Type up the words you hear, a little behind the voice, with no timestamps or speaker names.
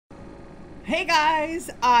Hey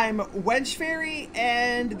guys, I'm Wedge Fairy,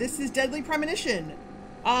 and this is Deadly Premonition.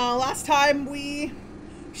 Last time we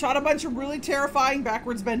shot a bunch of really terrifying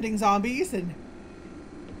backwards bending zombies, and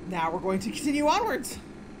now we're going to continue onwards.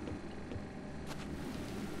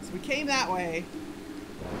 So we came that way.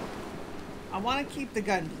 I want to keep the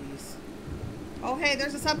gun, please. Oh hey,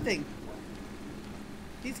 there's a something.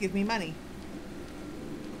 Please give me money.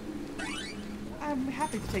 I'm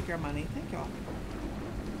happy to take your money. Thank y'all.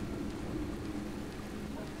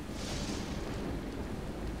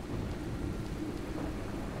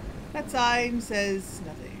 That sign says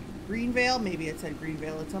nothing. Greenvale? Maybe it said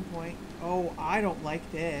Greenvale at some point. Oh, I don't like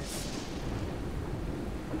this.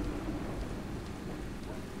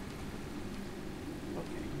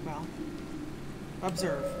 Okay, well.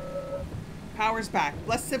 Observe. Power's back.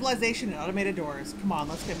 Less civilization and automated doors. Come on,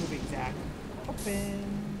 let's get moving, Zach.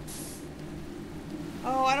 Open.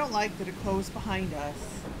 Oh, I don't like that it closed behind us.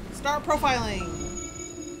 Start profiling!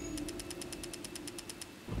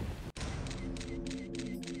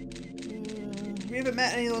 We haven't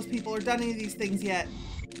met any of those people or done any of these things yet.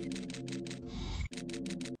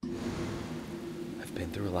 I've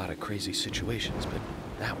been through a lot of crazy situations, but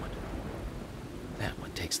that one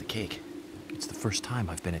takes the cake. It's the first time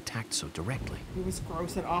I've been attacked so directly. It was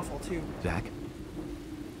gross and awful, too. Zach,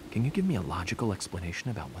 can you give me a logical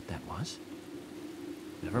explanation about what that was?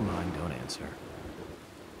 Never mind, don't answer.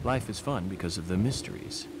 Life is fun because of the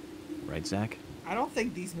mysteries. Right, Zach? I don't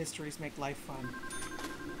think these mysteries make life fun.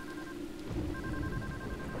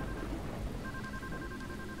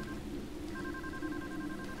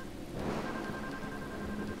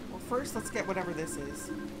 Well, first, let's get whatever this is.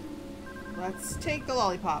 Let's take the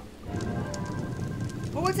lollipop.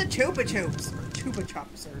 Oh, it's a Chupa Chups, or Chupa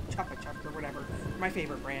Chups, or Chupa Chups, or whatever. My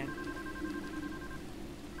favorite brand.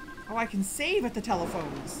 Oh, I can save at the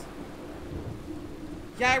telephones.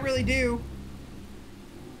 Yeah, I really do.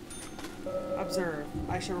 Observe.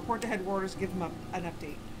 I shall report to headquarters, give them an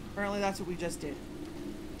update. Apparently that's what we just did.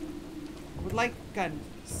 I would like gun,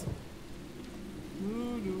 please.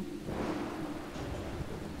 Ooh.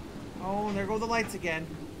 Oh, and there go the lights again.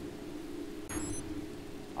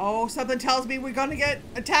 Oh, something tells me we're gonna get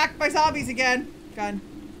attacked by zombies again. Gun.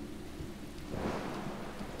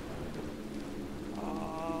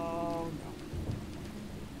 Oh, no.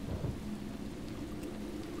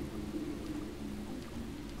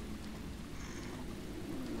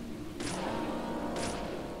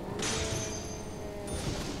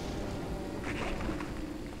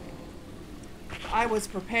 I was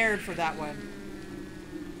prepared for that one.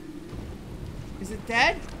 Is it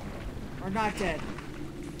dead? Or not dead?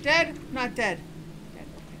 Dead? Not dead. Dead,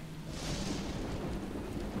 okay.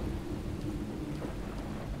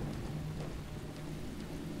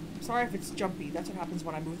 I'm sorry if it's jumpy. That's what happens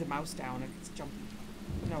when I move the mouse down. It's jumpy.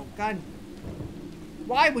 No, gun.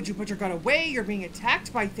 Why would you put your gun away? You're being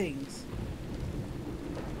attacked by things.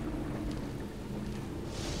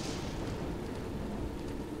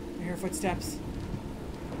 I hear footsteps.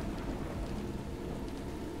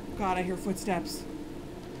 God, I hear footsteps.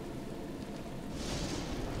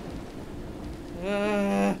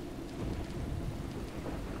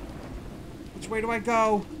 Which way do I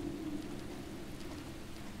go?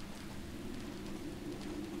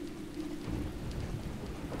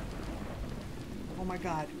 Oh my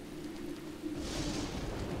God.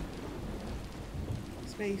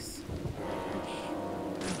 Space.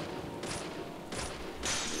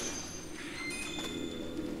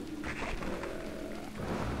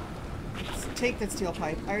 Let's take that steel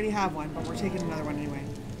pipe. I already have one, but we're taking another one anyway.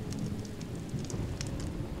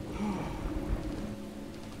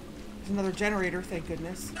 Another generator, thank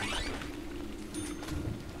goodness.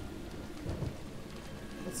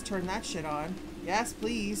 Let's turn that shit on. Yes,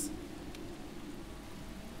 please.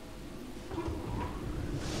 Okay.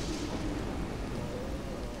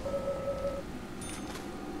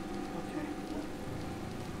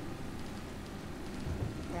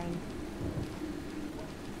 Gun.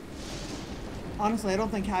 Honestly, I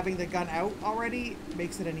don't think having the gun out already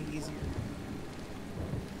makes it any easier.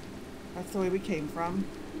 That's the way we came from.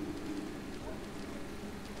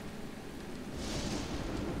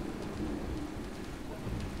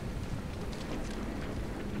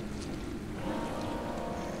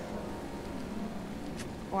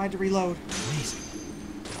 Oh, I had to reload. Amazing.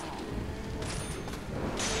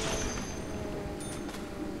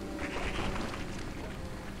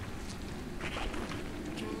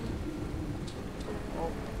 Oh,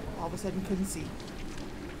 all of a sudden couldn't see.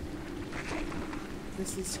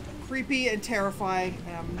 This is creepy and terrifying,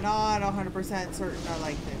 and I'm not 100% certain I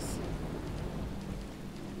like this.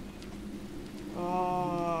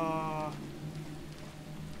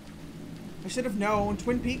 I should have known.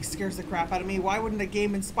 Twin Peaks scares the crap out of me. Why wouldn't a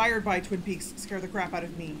game inspired by Twin Peaks scare the crap out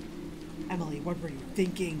of me? Emily, what were you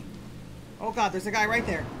thinking? Oh god, there's a guy right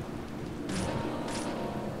there.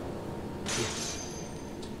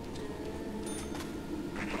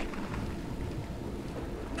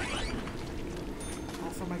 All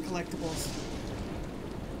for my collectibles.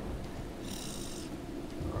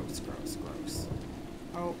 Gross, gross, gross.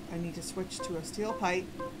 Oh, I need to switch to a steel pipe.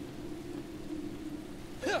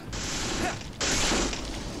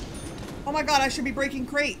 Oh my god, I should be breaking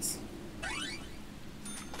crates.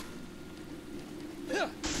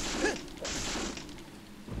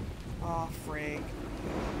 Oh, frig.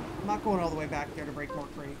 I'm not going all the way back there to break more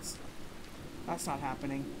crates. That's not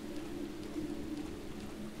happening.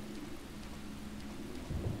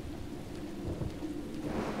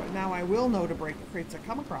 But now I will know to break the crates I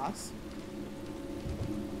come across.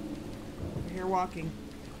 I hear walking.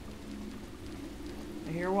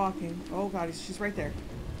 I hear walking. Oh god, she's right there.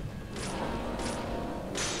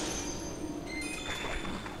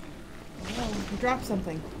 Oh, you dropped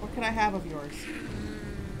something. What can I have of yours?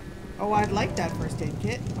 Oh, I'd like that first aid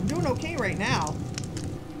kit. I'm doing okay right now.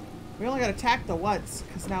 We only got attacked the once,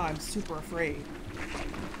 because now I'm super afraid.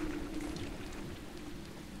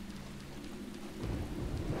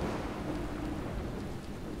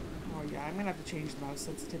 Oh yeah, I'm gonna have to change the mouse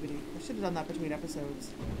sensitivity. I should have done that between episodes.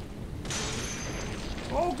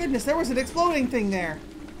 Oh goodness, there was an exploding thing there.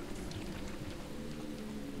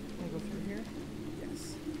 Can I go through here?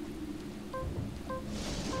 Yes.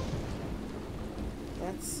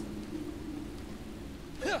 Let's...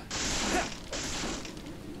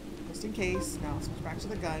 just in case. Now let's switch back to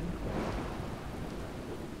the gun.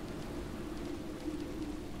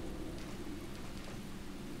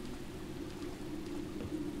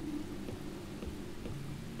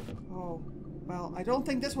 Oh, well, I don't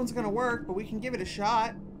think this one's gonna work, but we can give it a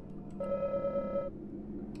shot.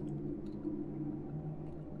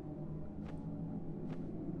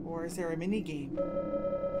 Or is there a mini game?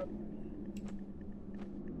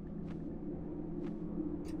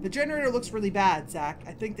 The generator looks really bad, Zach.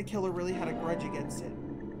 I think the killer really had a grudge against it.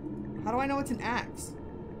 How do I know it's an axe?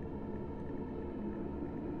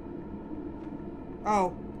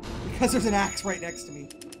 Oh, because there's an axe right next to me.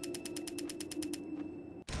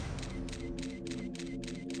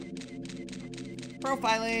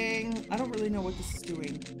 Profiling. I don't really know what this is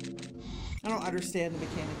doing. I don't understand the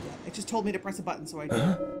mechanic yet. It just told me to press a button, so I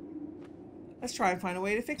did. Let's try and find a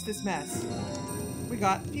way to fix this mess. We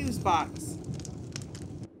got fuse box.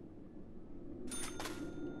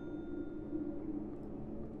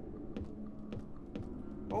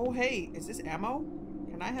 Oh, hey, is this ammo?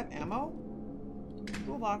 Can I have ammo?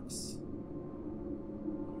 Toolbox.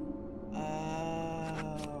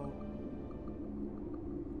 Oh.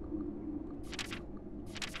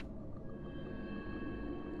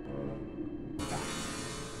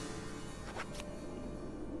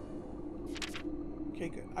 Okay,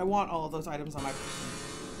 good. I want all of those items on my person.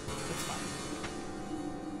 It's fine.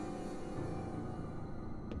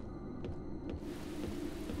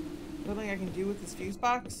 Nothing I can do with this fuse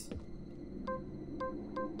box?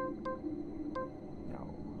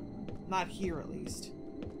 No. Not here, at least.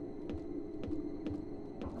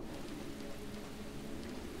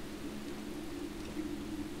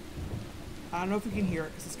 I don't know if you can hear it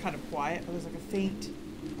because it's kind of quiet, but there's like a faint,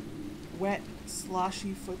 wet,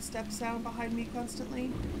 sloshy footstep sound behind me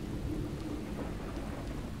constantly.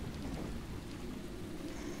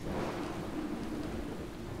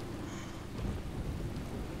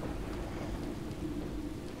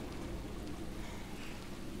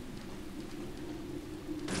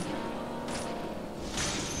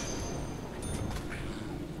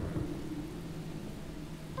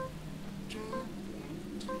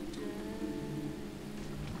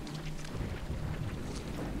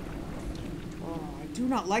 I do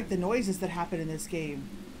not like the noises that happen in this game.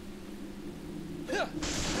 I'm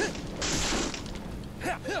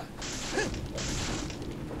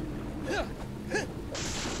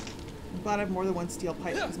glad I have more than one steel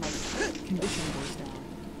pipe because my condition goes down.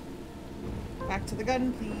 Back to the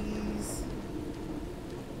gun, please.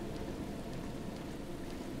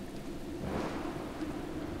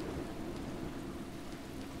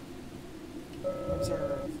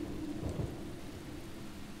 Observe.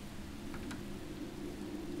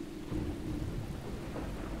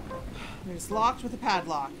 It's locked with a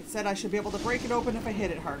padlock. It said I should be able to break it open if I hit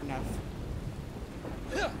it hard enough.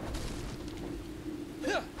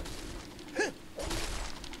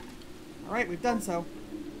 Alright, we've done so.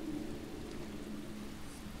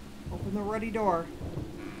 Open the ruddy door.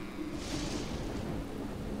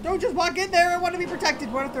 Don't just walk in there! I want to be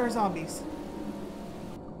protected! What if there are zombies?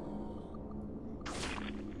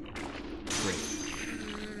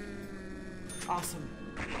 Awesome.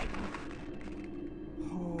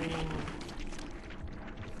 Oh.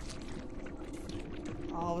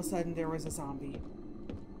 All of a sudden there was a zombie.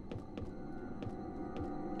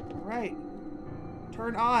 Alright.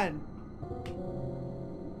 Turn on.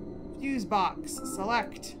 Fuse box.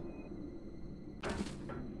 Select.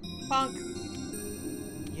 Punk.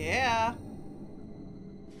 Yeah.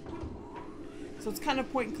 So it's kind of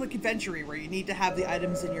point and click adventure-y where you need to have the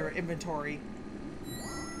items in your inventory.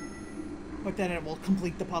 But then it will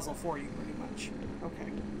complete the puzzle for you pretty much.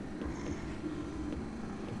 Okay.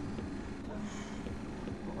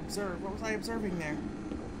 Observe. What was I observing there?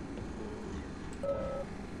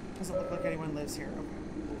 Doesn't look like anyone lives here. Okay.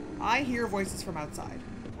 I hear voices from outside.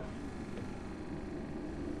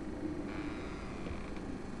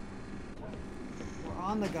 We're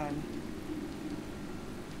on the gun.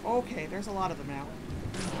 Okay, there's a lot of them now.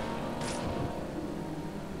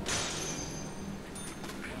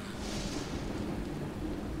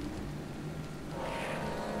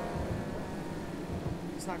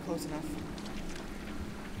 It's not close enough.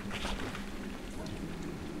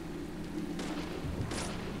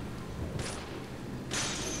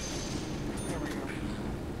 There we go.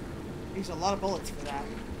 Used a lot of bullets for that.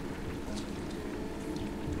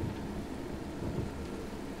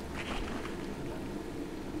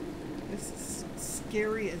 This is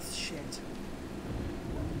scary as shit.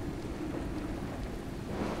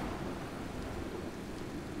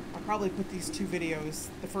 I'll probably put these two videos,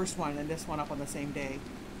 the first one and this one, up on the same day.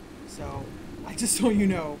 So, just so you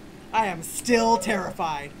know, I am still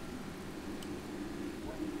terrified.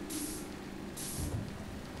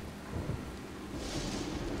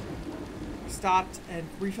 I stopped and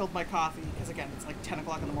refilled my coffee, because again, it's like 10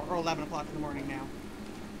 o'clock in the morning, or 11 o'clock in the morning now.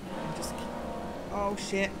 I'm just... Oh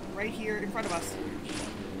shit, right here in front of us.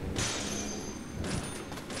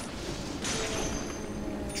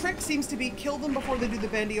 The trick seems to be kill them before they do the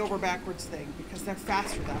bendy over backwards thing, because they're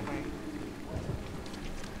faster that way.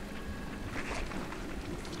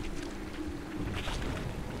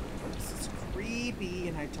 This is creepy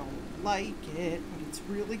and I don't like it, but it's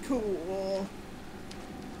really cool.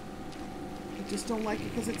 I just don't like it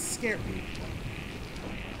because it's scary.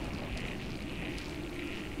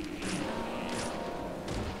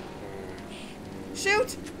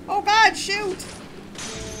 Shoot! Oh god, shoot!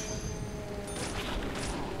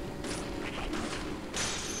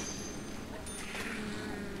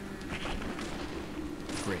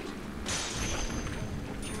 Great.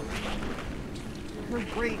 You're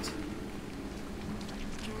great.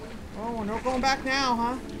 Oh, no going back now,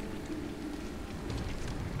 huh?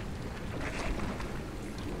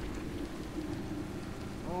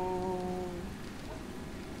 Oh.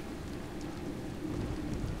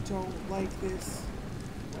 Don't like this.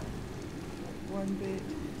 One bit.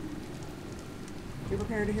 Be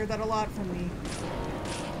prepared to hear that a lot from me.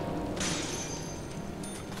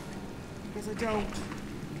 Because I don't.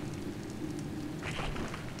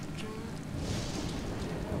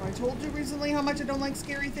 Have I told you recently how much I don't like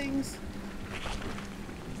scary things?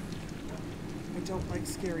 I don't like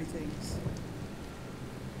scary things.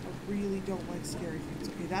 I really don't like scary things.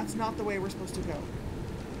 Okay, that's not the way we're supposed to go.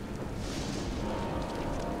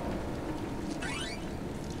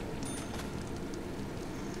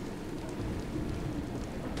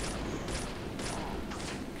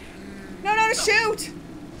 Shoot!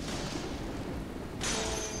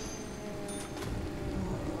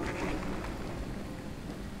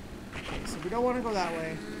 Okay, so we don't want to go that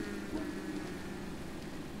way.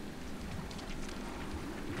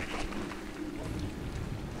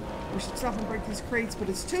 We should stop and break these crates, but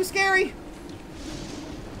it's too scary!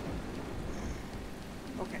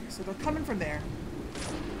 Okay, so they're coming from there.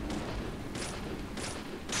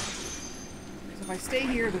 So if I stay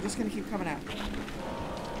here, they're just going to keep coming out.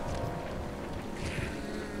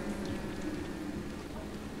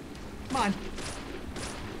 Come on.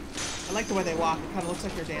 I like the way they walk. It kind of looks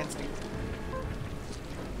like they're dancing.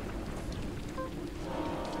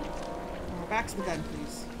 Oh, back to the gun,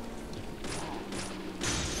 please.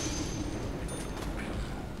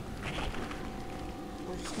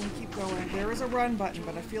 We're just going to keep going. There is a run button,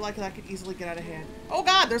 but I feel like that could easily get out of hand. Oh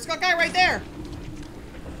god, there's a guy right there!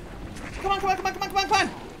 Come on, come on, come on, come on, come on, come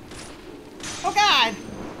on! Oh god!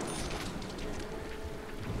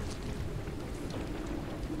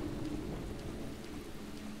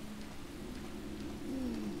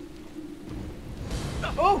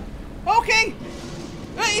 Oh! Okay!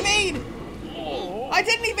 Evade! Oh. I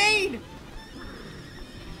didn't evade!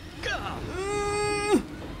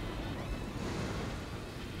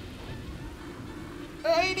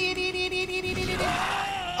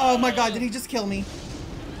 Oh my god, did he just kill me?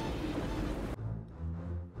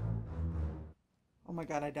 my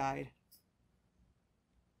god, I died.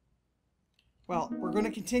 Well, we're going to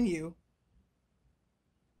continue.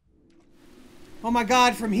 Oh my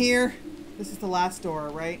god, from here. This is the last door,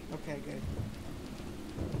 right? Okay, good.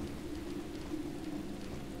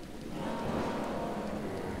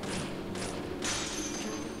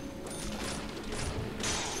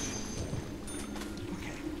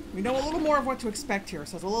 Okay. We know a little more of what to expect here,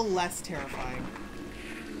 so it's a little less terrifying.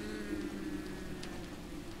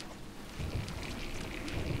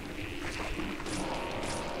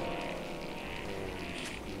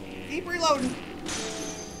 Keep reloading.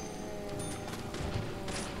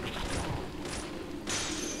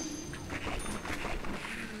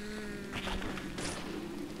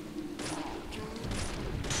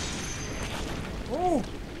 Oh!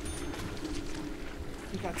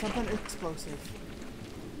 We got something explosive.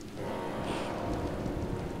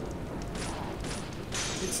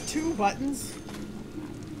 It's 2 buttons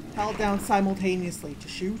held down simultaneously to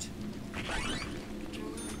shoot.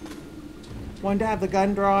 One to have the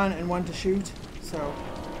gun drawn and one to shoot. So,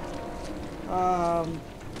 oh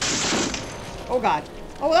god.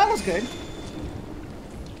 Oh, that was good.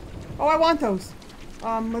 Oh, I want those.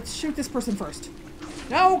 Let's shoot this person first.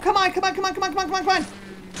 No, come on, come on, come on, come on, come on, come on, come on.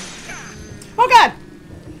 Oh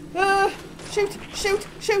god! Shoot, shoot,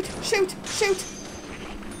 shoot, shoot, shoot.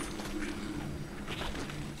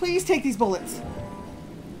 Please take these bullets.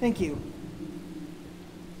 Thank you.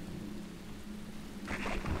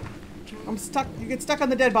 I'm stuck. You get stuck on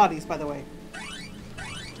the dead bodies, by the way.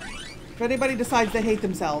 If anybody decides they hate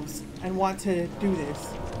themselves and want to do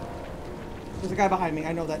this. There's a guy behind me.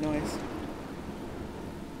 I know that noise.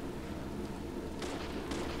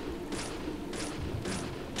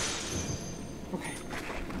 Okay.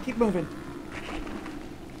 Keep moving.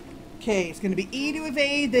 Okay, it's going to be E to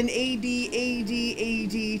evade, then AD, AD,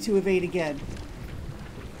 AD to evade again.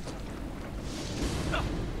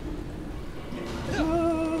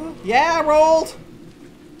 Yeah, I rolled!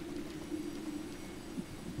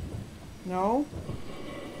 No?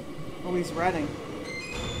 Oh, he's running.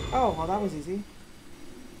 Oh, well, that was easy.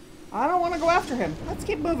 I don't want to go after him. Let's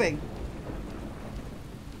keep moving.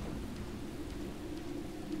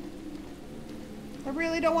 I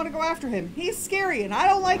really don't want to go after him. He's scary, and I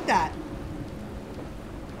don't like that.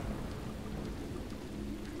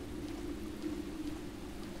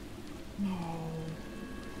 No.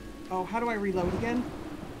 Oh, how do I reload again?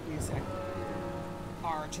 Wait a sec.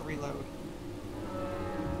 R to reload.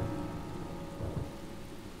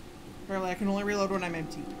 Apparently I can only reload when I'm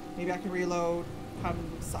empty. Maybe I can reload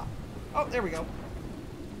comes up. Oh, there we go.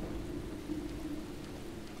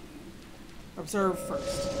 Observe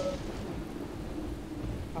first.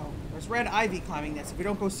 Oh, there's red ivy climbing this. If we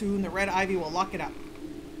don't go soon, the red ivy will lock it up.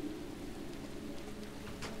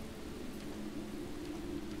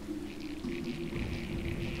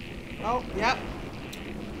 Oh, yep.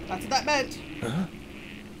 That's what that meant. Huh?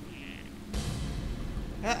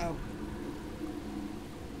 Uh-oh.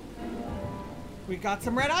 We got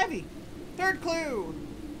some red ivy. Third clue.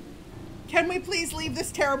 Can we please leave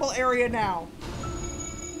this terrible area now?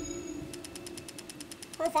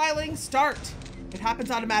 Profiling, start. It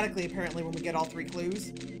happens automatically, apparently, when we get all 3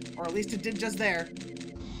 clues. Or at least it did just there.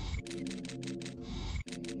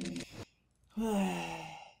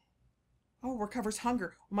 Oh, recovers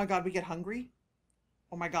hunger. Oh my god, we get hungry?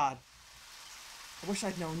 Oh my god. I wish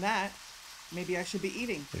I'd known that. Maybe I should be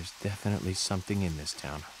eating. There's definitely something in this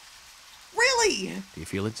town. Really? Do you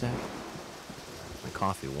feel it, Zach? My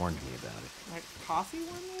coffee warned me about it. My coffee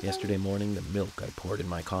warned me about Yesterday morning, the milk I poured in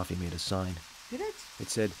my coffee made a sign. Did it? It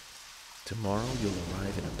said, "Tomorrow you'll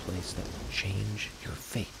arrive in a place that will change your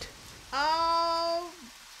fate." Oh.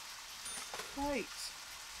 Right.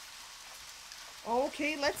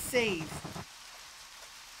 Okay, let's save.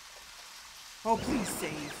 Oh, please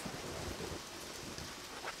save.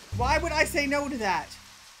 Why would I say no to that?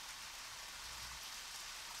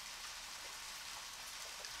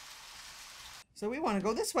 So we want to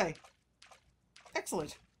go this way.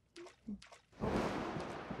 Excellent.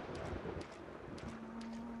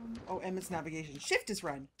 Oh, M is navigation. Shift is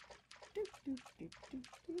run.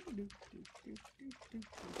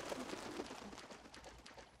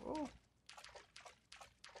 Oh.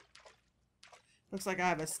 Looks like I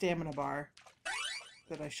have a stamina bar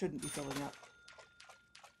that I shouldn't be filling up.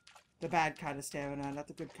 The bad kind of stamina, not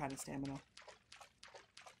the good kind of stamina.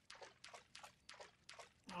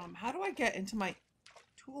 How do I get into my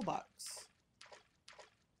toolbox?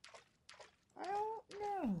 I don't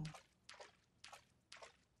know.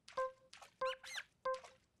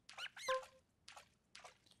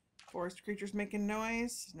 Forest creatures making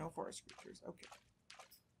noise? No forest creatures. Okay.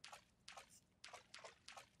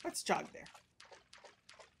 Let's jog there.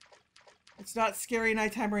 It's not scary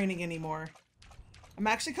nighttime raining anymore. I'm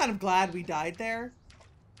actually kind of glad we died there.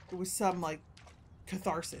 It was some, like,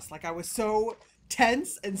 catharsis. Like, I was so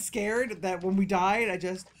tense and scared that when we died, I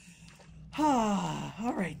just...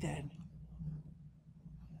 alright then.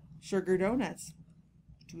 Sugar donuts.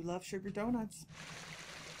 Do love sugar donuts.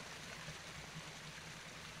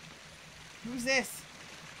 Who's this?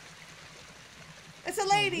 It's a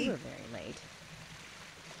lady! You were very late.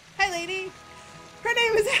 Hi, lady! Her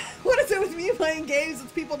name is... What is it with me playing games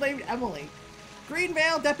with people named Emily?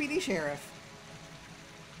 Greenvale Deputy Sheriff.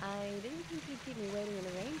 I didn't think you'd keep me waiting in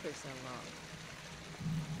the rain for so long.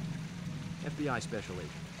 FBI Special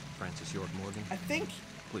Agent, Francis York Morgan. I think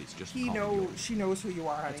Please, just he call me knows... York. She knows who you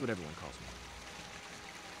are, honey. That's what everyone calls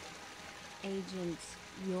me. Agent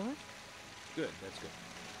York? Good, that's good.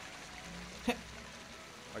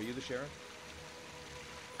 Are you the sheriff?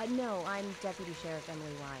 No, I'm Deputy Sheriff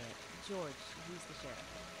Emily Wyatt. George, he's the sheriff.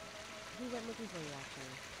 He went looking for you,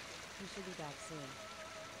 actually. He should be back soon.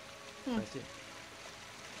 I see.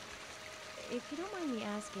 If you don't mind me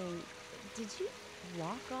asking, did you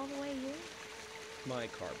walk all the way here? My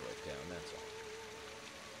car broke down, that's all.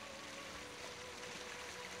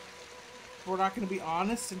 We're not going to be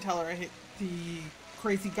honest and tell her I hit the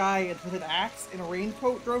crazy guy with an axe in a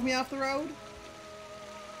raincoat drove me off the road?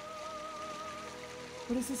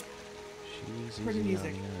 What is this? She's Pretty easy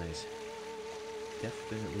music. on the eyes.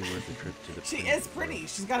 Definitely worth a trip to the She print is pretty. world.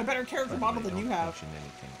 She's got a better character By the model way, than you don't have. mention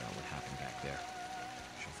anything about what happened back there.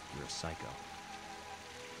 She'll think you're a psycho.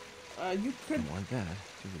 You could... Don't want that,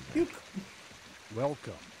 do we? You Zach?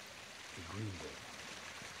 Welcome to Greenville.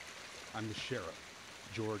 I'm the sheriff,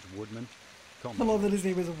 George Woodman. Call I me. love that his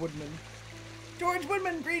name is Woodman. George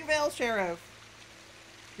Woodman, Greenvale Sheriff.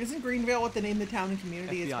 Isn't Greenvale what they name the town and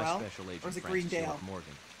community FBI as well? Special Agent Or is it Francis Greendale? York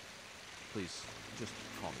Morgan. Please, just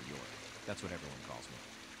call me York. That's what everyone calls me.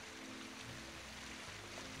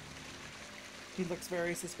 He looks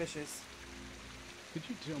very suspicious. Could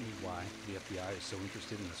you tell me why the FBI is so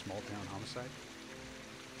interested in a small-town homicide?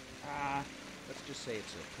 Let's just say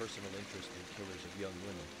it's a personal interest in killers of young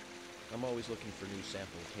women. I'm always looking for new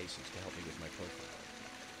sample cases to help me with my profile.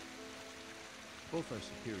 Both our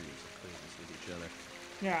superiors have cleared this with each other.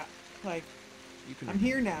 Yeah, like, You can I'm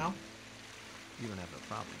here now. You don't have no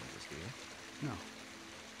problem with this, do you? No.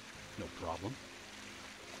 No problem.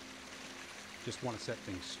 Just want to set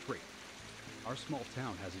things straight. Our small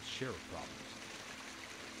town has its share of problems.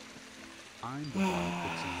 I'm the one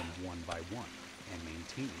fixing them one by one and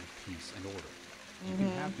maintaining peace and order. You can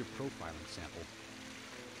have your profiling sample,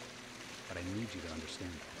 but I need you to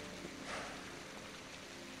understand that.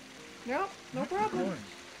 No, no problem.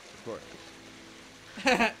 Of course.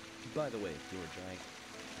 By the way, George, I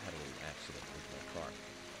had a little accident with my car.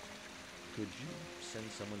 Could you send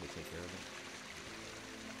someone to take care of it?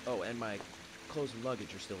 Oh, and my clothes and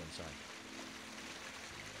luggage are still inside.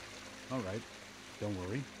 All right. Don't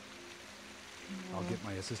worry. I'll get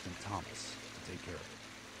my assistant Thomas to take care of it.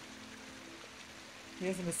 He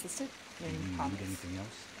has an assistant Do named you Thomas. need anything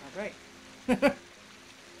else? All right.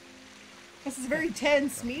 This is a very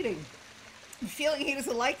tense meeting. I'm feeling he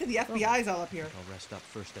doesn't like that the FBI's all up here. I'll rest up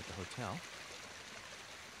first at the hotel.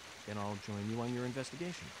 Then I'll join you on your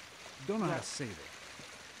investigation. Don't know how Yeah. to say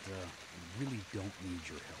that. I really don't need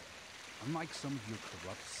your help. Unlike some of your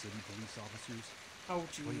corrupt city police officers, Oh,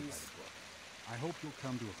 play it by jeez. the book. I hope you'll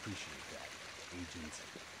come to appreciate that, Agent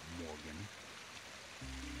Morgan.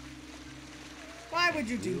 Why would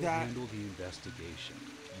you do We'll that? handle the investigation.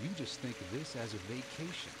 You just think of this as a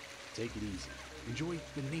vacation. Take it easy. Enjoy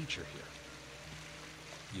the nature here.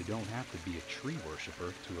 You don't have to be a tree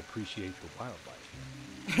worshiper to appreciate the wildlife.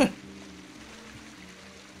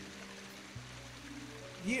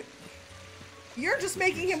 You're just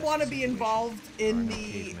making him want to be involved in There are no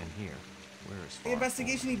the cavemen here. We're as far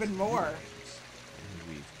investigation forward even as more. humans, and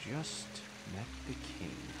we've just met the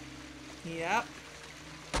king. Yep.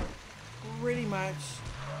 Pretty much.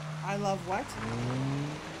 I love what?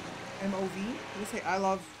 MOV? Did you say I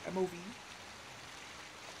love MOV?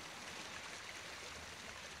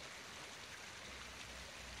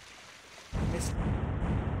 Miss.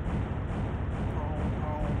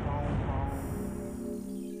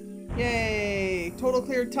 Yay! Total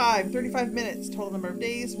cleared time, 35 minutes. Total number of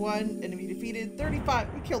days, 1. Enemy defeated,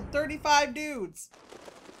 35. We killed 35 dudes.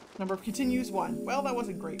 Number of continues, 1. Well, that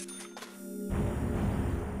wasn't great.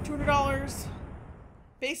 $200.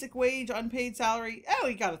 Basic wage, unpaid salary. Oh,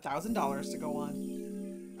 we got $1,000 to go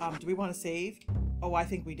on. Do we want to save? Oh, I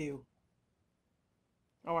think we do.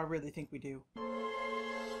 Oh, I really think we do.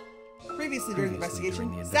 Previously during the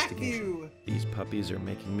investigation, Zach View. These puppies are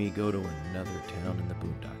making me go to another town in the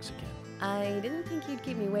boondocks again. I didn't think you'd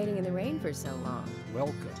keep me waiting in the rain for so long.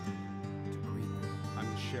 Welcome to Greenland. I'm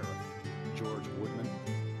the sheriff, George Woodman.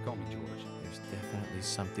 Call me George. There's definitely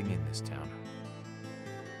something in this town.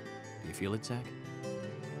 Do you feel it, Zach?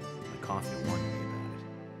 My coffee warned me about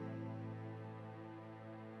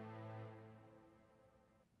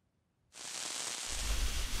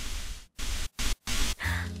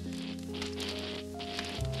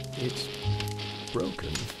it. It's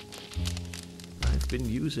broken. I've been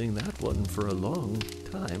using that one for a long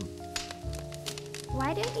time.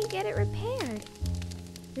 Why didn't you get it repaired?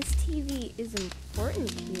 This TV is important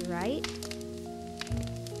to you, right?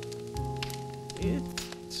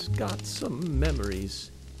 It's got some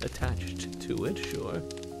memories attached to it, sure.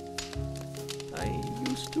 I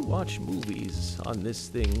used to watch movies on this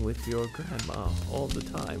thing with your grandma all the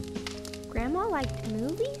time. Grandma liked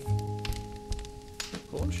movies? Of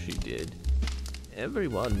course she did.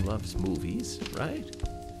 Everyone loves movies, right?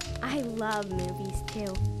 I love movies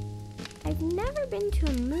too. I've never been to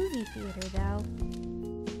a movie theater though.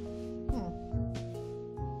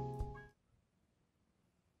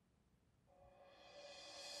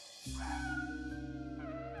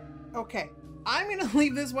 Okay, I'm gonna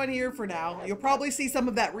leave this one here for now. You'll probably see some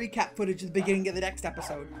of that recap footage at the beginning of the next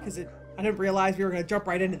episode, because I didn't realize we were gonna jump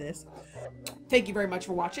right into this. Thank you very much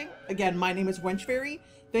for watching. Again, my name is Wenchfairy.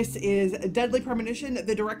 This is Deadly Premonition,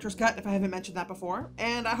 the director's cut, if I haven't mentioned that before,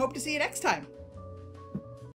 and I hope to see you next time.